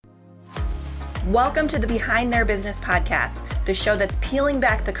Welcome to the Behind Their Business podcast, the show that's peeling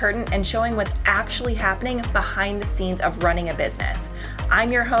back the curtain and showing what's actually happening behind the scenes of running a business.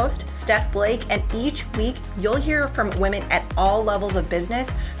 I'm your host, Steph Blake, and each week you'll hear from women at all levels of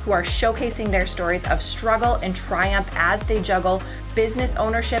business who are showcasing their stories of struggle and triumph as they juggle business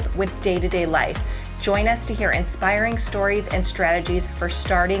ownership with day-to-day life. Join us to hear inspiring stories and strategies for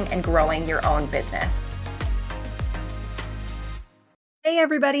starting and growing your own business. Hey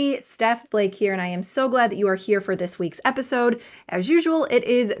everybody, Steph Blake here, and I am so glad that you are here for this week's episode. As usual, it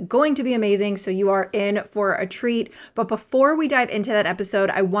is going to be amazing, so you are in for a treat. But before we dive into that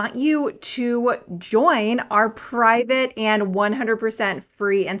episode, I want you to join our private and 100%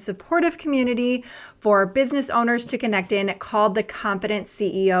 free and supportive community for business owners to connect in called the Confident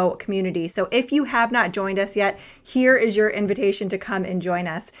CEO Community. So if you have not joined us yet, here is your invitation to come and join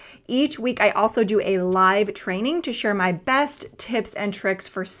us. Each week, I also do a live training to share my best tips and tricks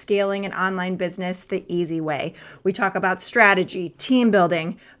for scaling an online business the easy way. We talk about strategy, team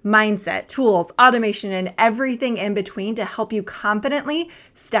building, mindset, tools, automation, and everything in between to help you confidently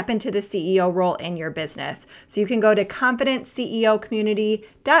step into the CEO role in your business. So you can go to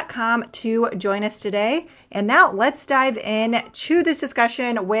confidentceocommunity.com to join us today. And now let's dive in to this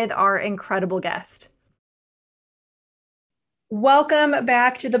discussion with our incredible guest. Welcome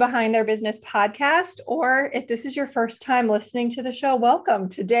back to the Behind Their Business podcast, or if this is your first time listening to the show, welcome.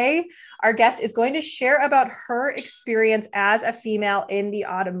 Today, our guest is going to share about her experience as a female in the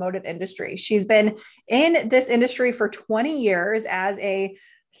automotive industry. She's been in this industry for 20 years as a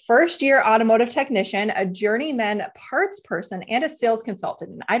first-year automotive technician, a journeyman parts person, and a sales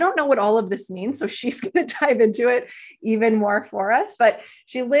consultant. And I don't know what all of this means, so she's going to dive into it even more for us. But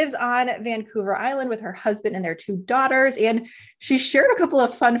she lives on Vancouver Island with her husband and their two daughters, and she shared a couple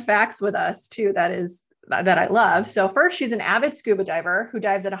of fun facts with us too that I love. So first, she's an avid scuba diver who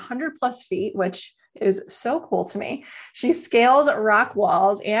dives at 100 plus feet, which is so cool to me. She scales rock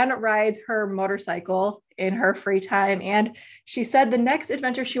walls and rides her motorcycle in her free time. And she said the next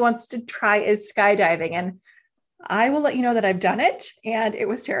adventure she wants to try is skydiving. And I will let you know that I've done it and it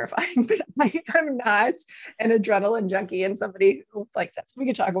was terrifying, but I am not an adrenaline junkie and somebody who likes that. So we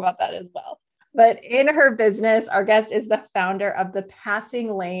can talk about that as well. But in her business, our guest is the founder of the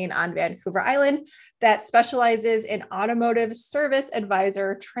Passing Lane on Vancouver Island that specializes in automotive service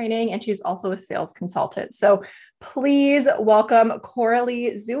advisor training, and she's also a sales consultant. So please welcome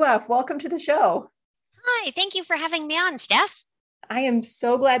Coralie Zueff. Welcome to the show. Hi, thank you for having me on, Steph. I am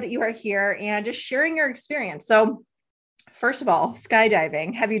so glad that you are here and just sharing your experience. So first of all,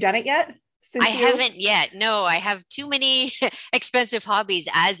 skydiving, have you done it yet? I haven't yet. No, I have too many expensive hobbies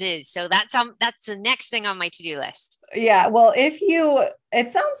as is. So that's the next thing on my to-do list. Yeah. Well,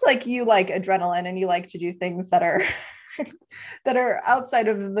 it sounds like you like adrenaline and you like to do things that are that are outside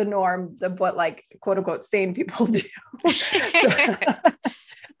of the norm of what like quote unquote sane people do.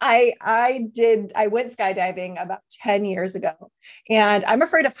 I went skydiving about 10 years ago and I'm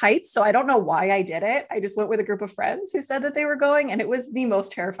afraid of heights. So I don't know why I did it. I just went with a group of friends who said that they were going and it was the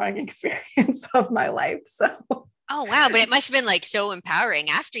most terrifying experience of my life. So. Oh, wow. But it must've been like so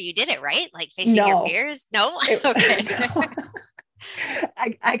empowering after you did it, right? Like facing your fears. No. Okay. No.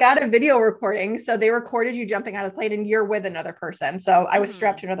 I got a video recording. So they recorded you jumping out of the plane and you're with another person. So I was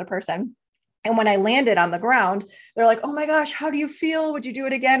strapped to another person. And when I landed on the ground, they're like, oh my gosh, how do you feel? Would you do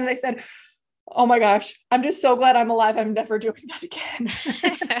it again? And I said, oh my gosh, I'm just so glad I'm alive. I'm never doing that again.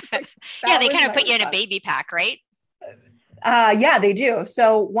 Yeah, they kind of put you in a baby pack, right? Yeah, they do.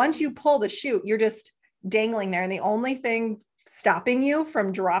 So once you pull the chute, you're just dangling there. And the only thing stopping you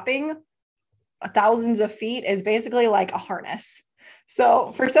from dropping thousands of feet is basically like a harness.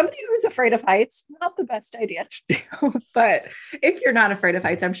 So for somebody who's afraid of heights, not the best idea to do, but if you're not afraid of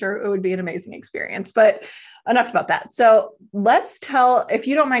heights, I'm sure it would be an amazing experience, but enough about that. So if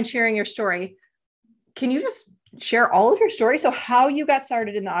you don't mind sharing your story, can you just share all of your story? So how you got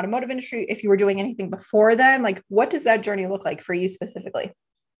started in the automotive industry, if you were doing anything before then, like what does that journey look like for you specifically?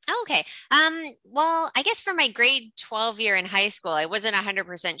 Okay. Well, I guess for my grade 12 year in high school, I wasn't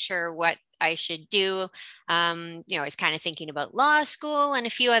 100% sure what I should do. I was kind of thinking about law school and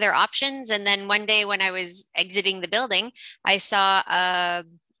a few other options. And then one day when I was exiting the building, I saw a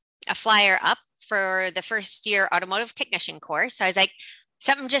flyer up for the first year automotive technician course. So I was like,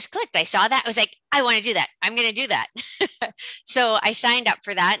 something just clicked. I saw that. I was like, I want to do that. I'm going to do that. So I signed up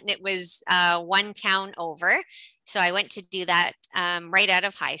for that and it was one town over. So I went to do that right out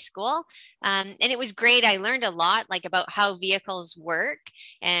of high school. And it was great. I learned a lot like about how vehicles work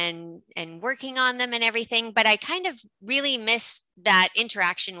and working on them and everything. But I kind of really missed that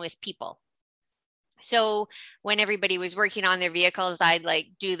interaction with people. So when everybody was working on their vehicles, I'd like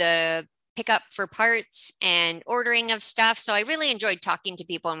do the pickup for parts and ordering of stuff. So I really enjoyed talking to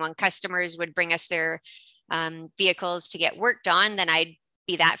people. And when customers would bring us their vehicles to get worked on, then I'd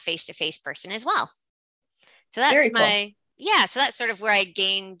be that face-to-face person as well. So that's Very cool. so that's sort of where I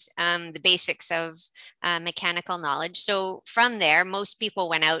gained the basics of mechanical knowledge. So from there, most people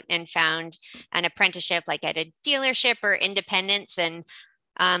went out and found an apprenticeship like at a dealership or independence. And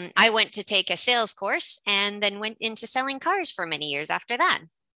I went to take a sales course and then went into selling cars for many years after that.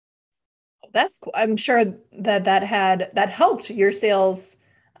 That's cool. I'm sure that helped your sales.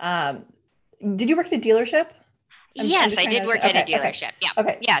 Um, did you work at a dealership? I'm Yes, just I trying to did work understand. at a Okay, okay, dealership. Yeah.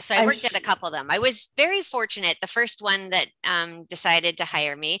 okay. Yeah. So I I'm worked at a couple of them. I was very fortunate. The first one that decided to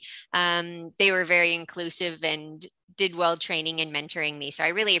hire me, they were very inclusive and did well training and mentoring me. So I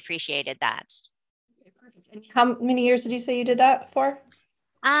really appreciated that. And how many years did you say you did that for?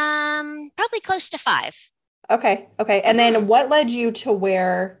 Probably close to 5. Okay, okay. And then Mhm. what led you to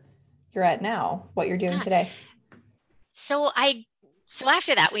where you're at now, what you're doing Ah, today? So so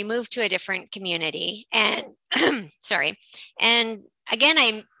after that we moved to a different community and sorry. And again,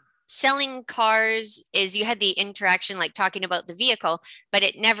 I'm selling cars is you had the interaction like talking about the vehicle, but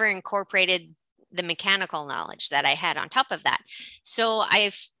it never incorporated the mechanical knowledge that I had on top of that. So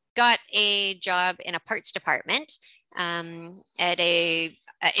I've got a job in a parts department at a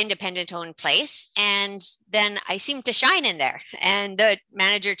independent owned place, and then I seemed to shine in there, and the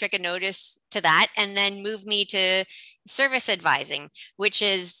manager took a notice to that and then moved me to service advising, which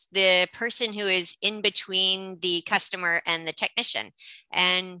is the person who is in between the customer and the technician.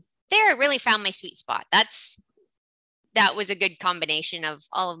 And there I really found my sweet spot. That was a good combination of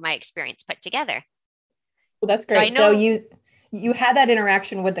all of my experience put together. Well, that's So I great. So know. you had that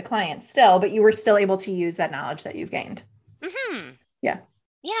interaction with the client still, but you were still able to use that knowledge that you've gained. Mhm. Yeah,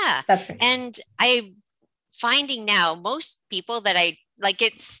 Yeah. that's great. And I finding now most people that I like,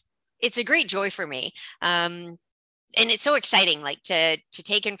 it's a great joy for me. And it's so exciting, like to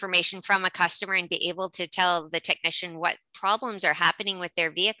take information from a customer and be able to tell the technician what problems are happening with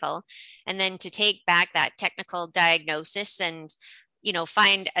their vehicle, and then to take back that technical diagnosis and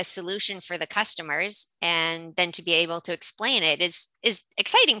find a solution for the customers, and then to be able to explain it is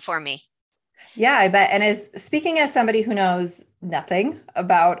exciting for me. Yeah, I bet. And as speaking as somebody who knows nothing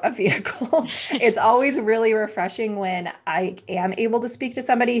about a vehicle, it's always really refreshing when I am able to speak to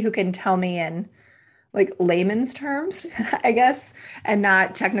somebody who can tell me in like layman's terms, I guess, and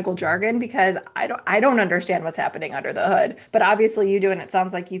not technical jargon because I don't understand what's happening under the hood. But obviously you do, and it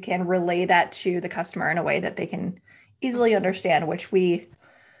sounds like you can relay that to the customer in a way that they can easily understand, which we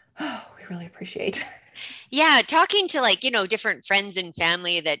really appreciate. Yeah, talking to like, different friends and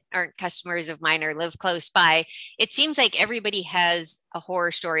family that aren't customers of mine or live close by, it seems like everybody has a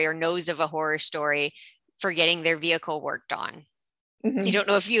horror story or knows of a horror story for getting their vehicle worked on. I Mhm. don't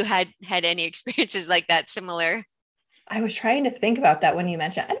know if you had any experiences like that similar. I was trying to think about that when you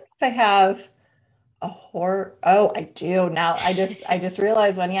mentioned. I don't know if I have a horror. Oh, I do now. I just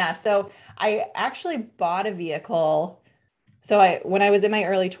realized one. Yeah. So I actually bought a vehicle. So when I was in my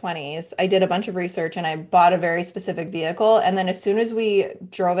early 20s, I did a bunch of research and I bought a very specific vehicle. And then as soon as we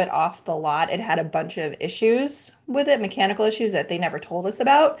drove it off the lot, it had a bunch of issues with it, mechanical issues that they never told us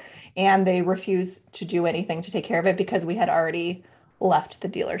about. And they refused to do anything to take care of it because we had already left the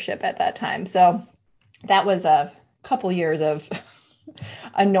dealership at that time. So that was a couple years of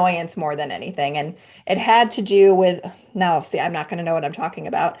annoyance more than anything. And it had to do with, now, see, I'm not going to know what I'm talking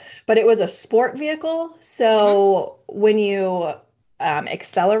about, but it was a sport vehicle. Hmm. So when you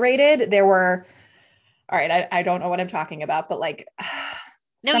accelerated, there were, all right, I don't know what I'm talking about, but like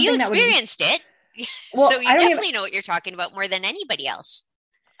No, you something that would, experienced it. So well, you I don't even, definitely know what you're talking about more than anybody else.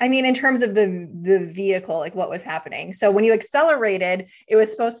 I mean, in terms of the vehicle, like what was happening. So when you accelerated, it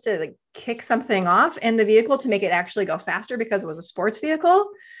was supposed to like kick something off in the vehicle to make it actually go faster because it was a sports vehicle.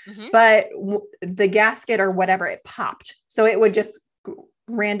 Hmm. But the gasket or whatever, it popped. So it would just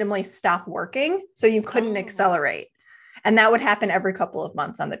randomly stop working. So you couldn't Oh. accelerate. And that would happen every couple of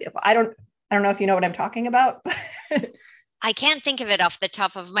months on the vehicle. I don't know if you know what I'm talking about. I can't think of it off the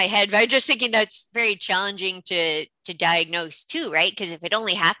top of my head, but I'm just thinking that's very challenging to diagnose too, right? Because if it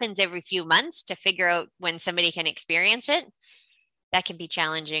only happens every few months to figure out when somebody can experience it, that can be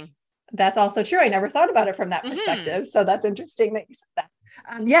challenging. That's also true. I never thought about it from that Hmm. perspective. So that's interesting that you said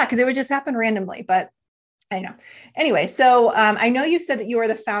that. Yeah, because it would just happen randomly. But I know. Anyway, so I know you said that you are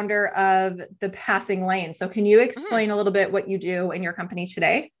the founder of the Passing Lane. So can you Hmm. explain a little bit what you do in your company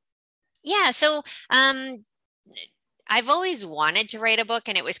today? Yeah, so I've always wanted to write a book,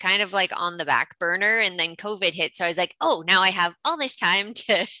 and it was kind of like on the back burner, and then COVID hit, so I was like, oh, now I have all this time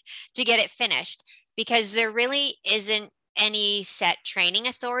to get it finished, because there really isn't any set training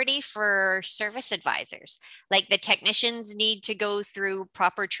authority for service advisors. Like the technicians need to go through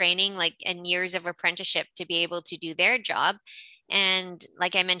proper training, like and years of apprenticeship to be able to do their job. And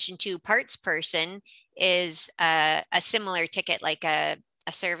like I mentioned too, parts person is a similar ticket, like a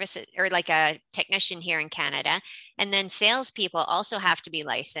service or like a technician here in Canada. And then salespeople also have to be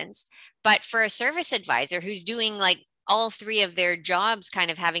licensed. But for a service advisor who's doing like all three of their jobs,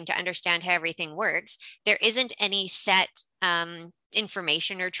 kind of having to understand how everything works, there isn't any set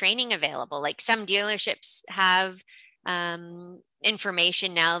information or training available. Like some dealerships have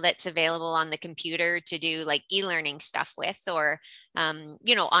information now that's available on the computer to do like e-learning stuff with, or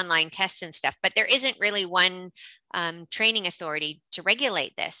online tests and stuff, but there isn't really one training authority to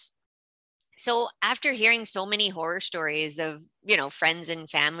regulate this. So after hearing so many horror stories of friends and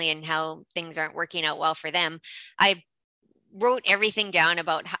family and how things aren't working out well for them, I wrote everything down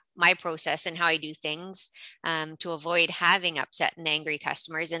about my process and how I do things to avoid having upset and angry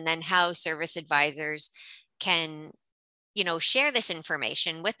customers, and then how service advisors can share this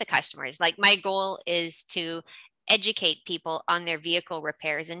information with the customers. Like my goal is to educate people on their vehicle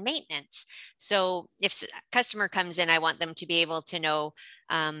repairs and maintenance. So if a customer comes in, I want them to be able to know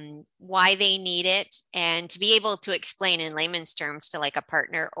why they need it, and to be able to explain in layman's terms to like a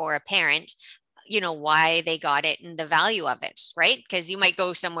partner or a parent why they got it and the value of it, right? Because you might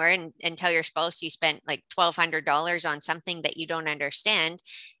go somewhere and tell your spouse you spent like $1,200 on something that you don't understand,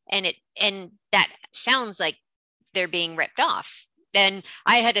 and that sounds like they're being ripped off. Then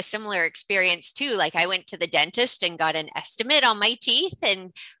I had a similar experience too. Like I went to the dentist and got an estimate on my teeth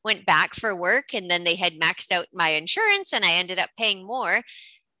and went back for work, and then they had maxed out my insurance and I ended up paying more,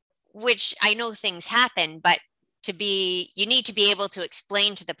 which I know things happen, but you need to be able to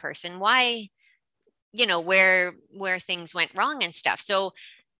explain to the person why, where things went wrong and stuff. So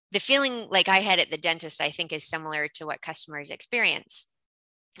the feeling like I had at the dentist, I think, is similar to what customers experience.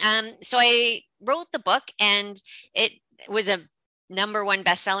 So I wrote the book, and it was a #1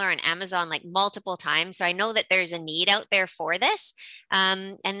 bestseller on Amazon like multiple times. So I know that there's a need out there for this.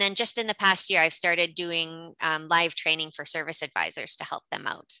 And then just in the past year, I've started doing live training for service advisors to help them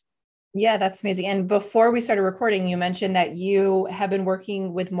out. Yeah, that's amazing. And before we started recording, you mentioned that you have been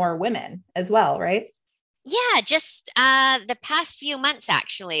working with more women as well, right? Yeah, just the past few months,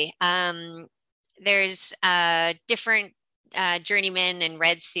 actually. There's different journeyman and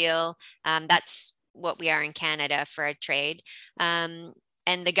red seal. That's what we are in Canada for a trade. And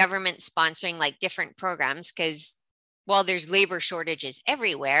the government sponsoring like different programs, because while there's labor shortages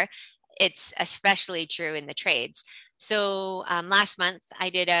everywhere, it's especially true in the trades. So last month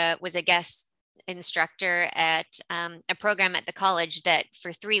I was a guest instructor at a program at the college that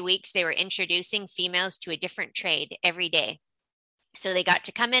for 3 weeks they were introducing females to a different trade every day. So they got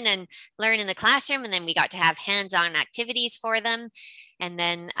to come in and learn in the classroom, and then we got to have hands-on activities for them. And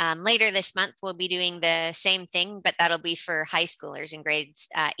then later this month, we'll be doing the same thing, but that'll be for high schoolers in grades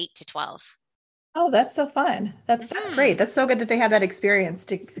 8 to 12. Oh, that's so fun. That's great. That's so good that they have that experience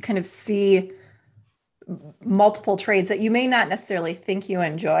to kind of see multiple trades that you may not necessarily think you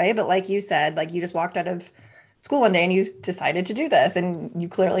enjoy, but like you said, like you just walked out of school one day and you decided to do this and you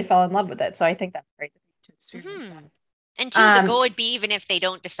clearly fell in love with it. So I think that's great to experience that. And two, the goal would be, even if they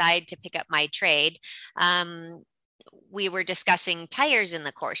don't decide to pick up my trade, we were discussing tires in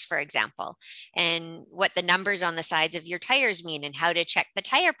the course, for example, and what the numbers on the sides of your tires mean and how to check the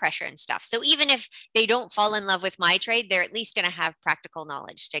tire pressure and stuff. So even if they don't fall in love with my trade, they're at least going to have practical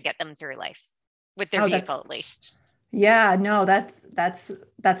knowledge to get them through life with their vehicle, at least. Yeah, no,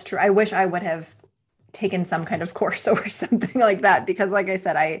 that's true. I wish I would have taken some kind of course or something like that, because like I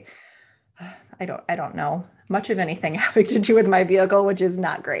said, I don't know much of anything having to do with my vehicle, which is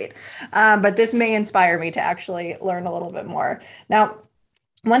not great. But this may inspire me to actually learn a little bit more. Now,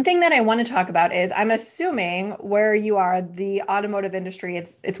 one thing that I want to talk about is, I'm assuming where you are, the automotive industry,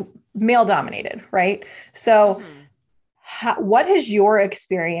 it's male dominated, right? So what has your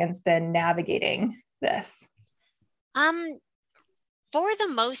experience been navigating this? For the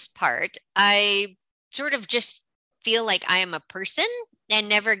most part, I sort of just feel like I am a person and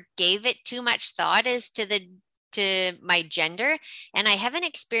never gave it too much thought as to my gender. And I haven't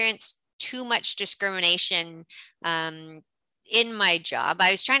experienced too much discrimination in my job.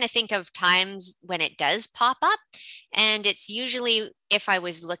 I was trying to think of times when it does pop up, and it's usually if I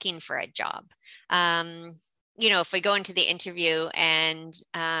was looking for a job. If we go into the interview and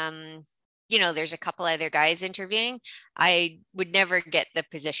there's a couple other guys interviewing, I would never get the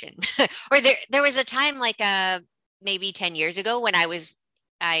position. Or there was a time like maybe 10 years ago when I was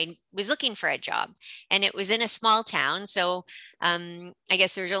looking for a job, and it was in a small town. So I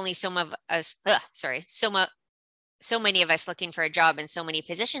guess there's only so so many of us looking for a job and so many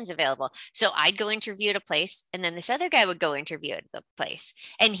positions available. So I'd go interview at a place, and then this other guy would go interview at the place,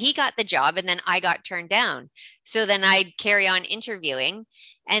 and he got the job, and then I got turned down. So then I'd carry on interviewing,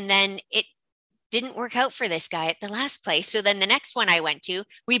 and then it didn't work out for this guy at the last place. So then the next one I went to,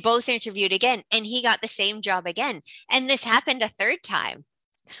 we both interviewed again, and he got the same job again. And this happened a third time.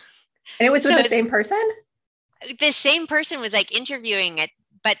 And it was So with the same person? the same person was like interviewing it,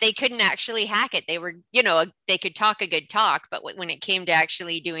 but they couldn't actually hack it. They were, they could talk a good talk, but when it came to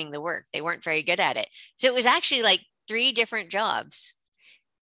actually doing the work, they weren't very good at it. So it was actually like 3 different jobs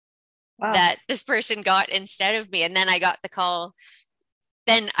Wow. that this person got instead of me. And then I got the call.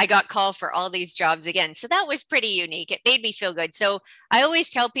 Then I got called for all these jobs again. So that was pretty unique. It made me feel good. So I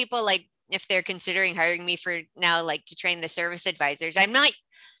always tell people, like, if they're considering hiring me for now, like to train the service advisors, I'm not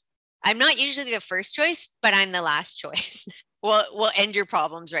usually the first choice, but I'm the last choice. We'll end your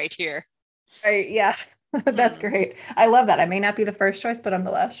problems right here. Right. Yeah. That's great. I love that. I may not be the first choice, but I'm the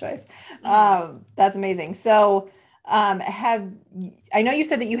last choice. That's amazing. So, I know you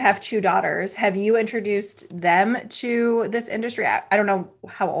said that you have 2 daughters. Have you introduced them to this industry? I don't know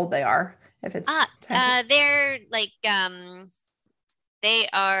how old they are, if it's they're like, they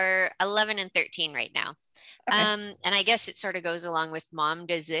are 11 and 13 right now. Okay. And I guess it sort of goes along with mom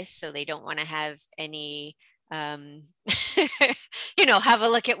does this, so they don't want to have any, have a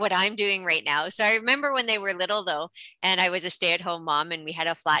look at what I'm doing right now. So I remember when they were little though, and I was a stay-at-home mom and we had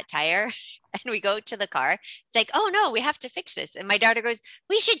a flat tire and we go to the car. It's like, oh no, we have to fix this. And my daughter goes,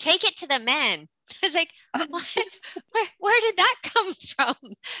 we should take it to the man. I was like, what? Where did that come from?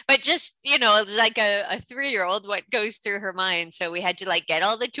 But just, like a 3-year-old, what goes through her mind. So we had to like get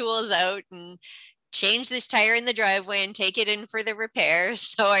all the tools out and change this tire in the driveway and take it in for the repair.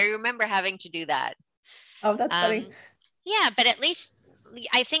 So I remember having to do that. Oh, that's funny. Yeah, but at least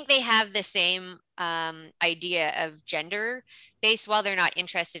I think they have the same idea of gender based. While they're not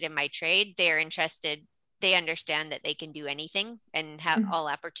interested in my trade, they understand that they can do anything and have all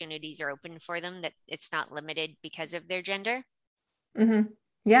opportunities are open for them, that it's not limited because of their gender. Mm-hmm.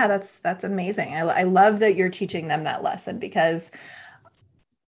 Yeah, that's amazing. I love that you're teaching them that lesson, because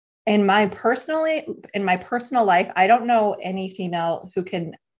in my personal life, I don't know any female who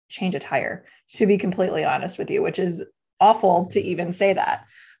can change a tire, to be completely honest with you, which is awful to even say that.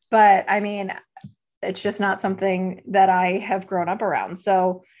 But I mean, it's just not something that I have grown up around.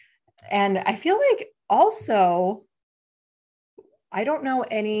 So, and I feel like also, I don't know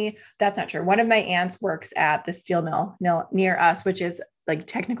any, that's not true. One of my aunts works at the steel mill near us, which is like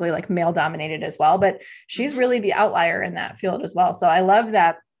technically like male dominated as well, but she's really the outlier in that field as well. So I love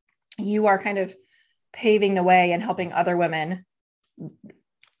that you are kind of paving the way and helping other women,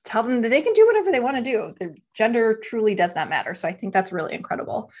 tell them that they can do whatever they want to do. Their gender truly does not matter. So I think that's really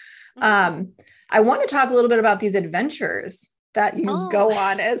incredible. I want to talk a little bit about these adventures that you go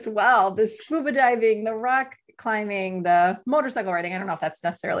on as well. The scuba diving, the rock climbing, the motorcycle riding. I don't know if that's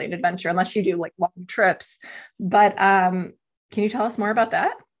necessarily an adventure unless you do like long trips, but can you tell us more about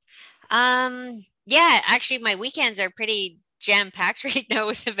that? Yeah, actually my weekends are pretty jam-packed right now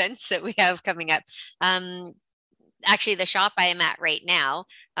with events that we have coming up. Actually, the shop I am at right now,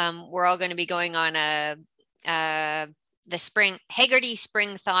 we're all going to be going on the spring Haggerty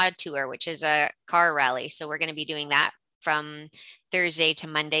Spring Thaw Tour, which is a car rally. So we're going to be doing that from Thursday to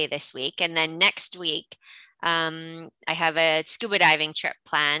Monday this week. And then next week, I have a scuba diving trip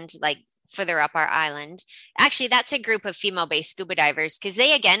planned, like further up our island. Actually, that's a group of female-based scuba divers, because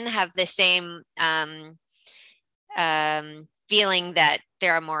they again have the same feeling that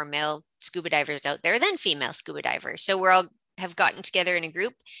there are more male scuba divers out there than female scuba divers. So we're all have gotten together in a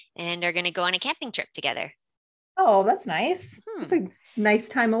group and are going to go on a camping trip together. Oh, that's nice. It's a nice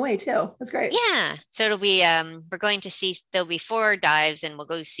time away too. That's great. Yeah. So it'll be, we're going to see, there'll be 4 dives and we'll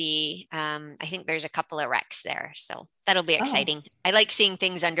go see, I think there's a couple of wrecks there. So that'll be exciting. I like seeing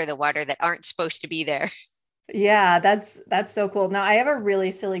things under the water that aren't supposed to be there. Yeah, that's so cool. Now I have a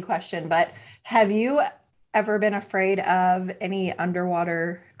really silly question, but have you ever been afraid of any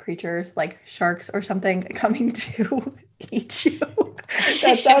underwater creatures like sharks or something coming to eat you?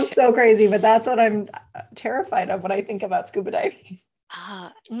 That sounds so crazy, but that's what I'm terrified of when I think about scuba diving.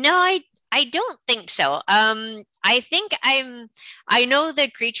 No, I don't think so. I think I know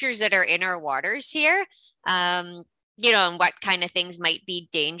the creatures that are in our waters here, and what kind of things might be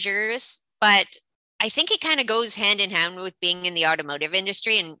dangerous, but I think it kind of goes hand in hand with being in the automotive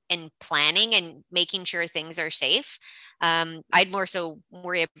industry and planning and making sure things are safe. I'd more so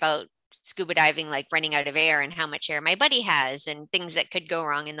worry about scuba diving, like running out of air and how much air my buddy has and things that could go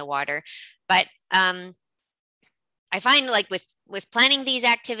wrong in the water. But I find like with planning these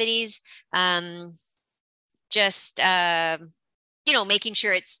activities, just, making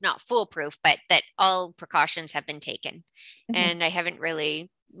sure it's not foolproof, but that all precautions have been taken. Mm-hmm. And I haven't really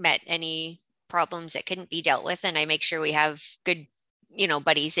met any problems that couldn't be dealt with. And I make sure we have good,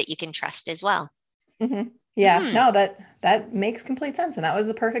 buddies that you can trust as well. Mm-hmm. Yeah, no, that makes complete sense. And that was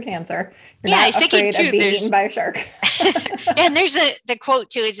the perfect answer. You're not afraid of being eaten by a shark. And there's the quote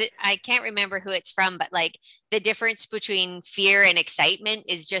too, I can't remember who it's from, but like the difference between fear and excitement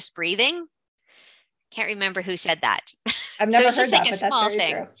is just breathing. Can't remember who said that. I've never heard just that, like a small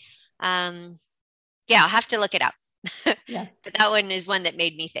thing. I'll have to look it up. Yeah. But that one is one that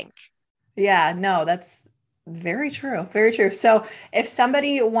made me think. Yeah, no, that's very true. Very true. So if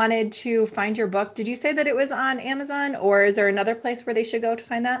somebody wanted to find your book, did you say that it was on Amazon, or is there another place where they should go to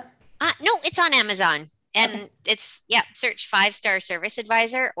find that? No, it's on Amazon, and it's, search 5-Star Service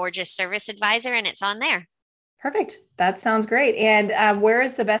Advisor or just Service Advisor, and it's on there. Perfect. That sounds great. And where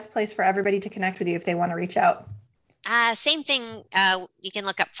is the best place for everybody to connect with you if they want to reach out? Same thing. You can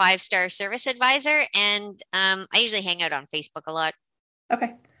look up 5-Star Service Advisor, and I usually hang out on Facebook a lot.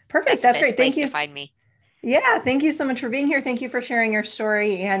 Okay, perfect. That's great. Thank you. To find me. Yeah, thank you so much for being here. Thank you for sharing your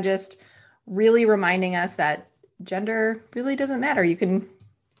story and just really reminding us that gender really doesn't matter. You can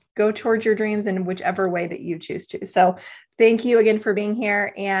go towards your dreams in whichever way that you choose to. So thank you again for being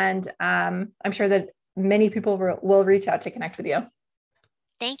here. And I'm sure that many people will reach out to connect with you.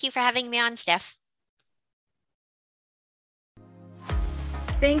 Thank you for having me on, Steph.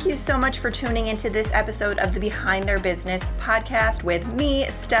 Thank you so much for tuning into this episode of the Behind Their Business podcast with me,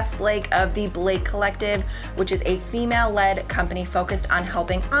 Steph Blake of the Blake Collective, which is a female-led company focused on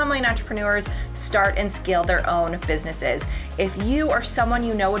helping online entrepreneurs start and scale their own businesses. If you or someone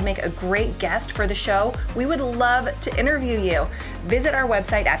you know would make a great guest for the show, we would love to interview you. Visit our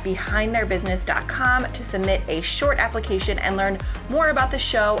website at behindtheirbusiness.com to submit a short application and learn more about the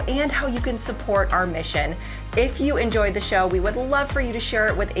show and how you can support our mission. If you enjoyed the show, we would love for you to share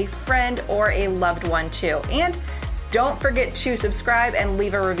it with a friend or a loved one too. And don't forget to subscribe and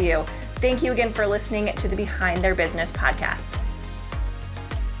leave a review. Thank you again for listening to the Behind Their Business podcast.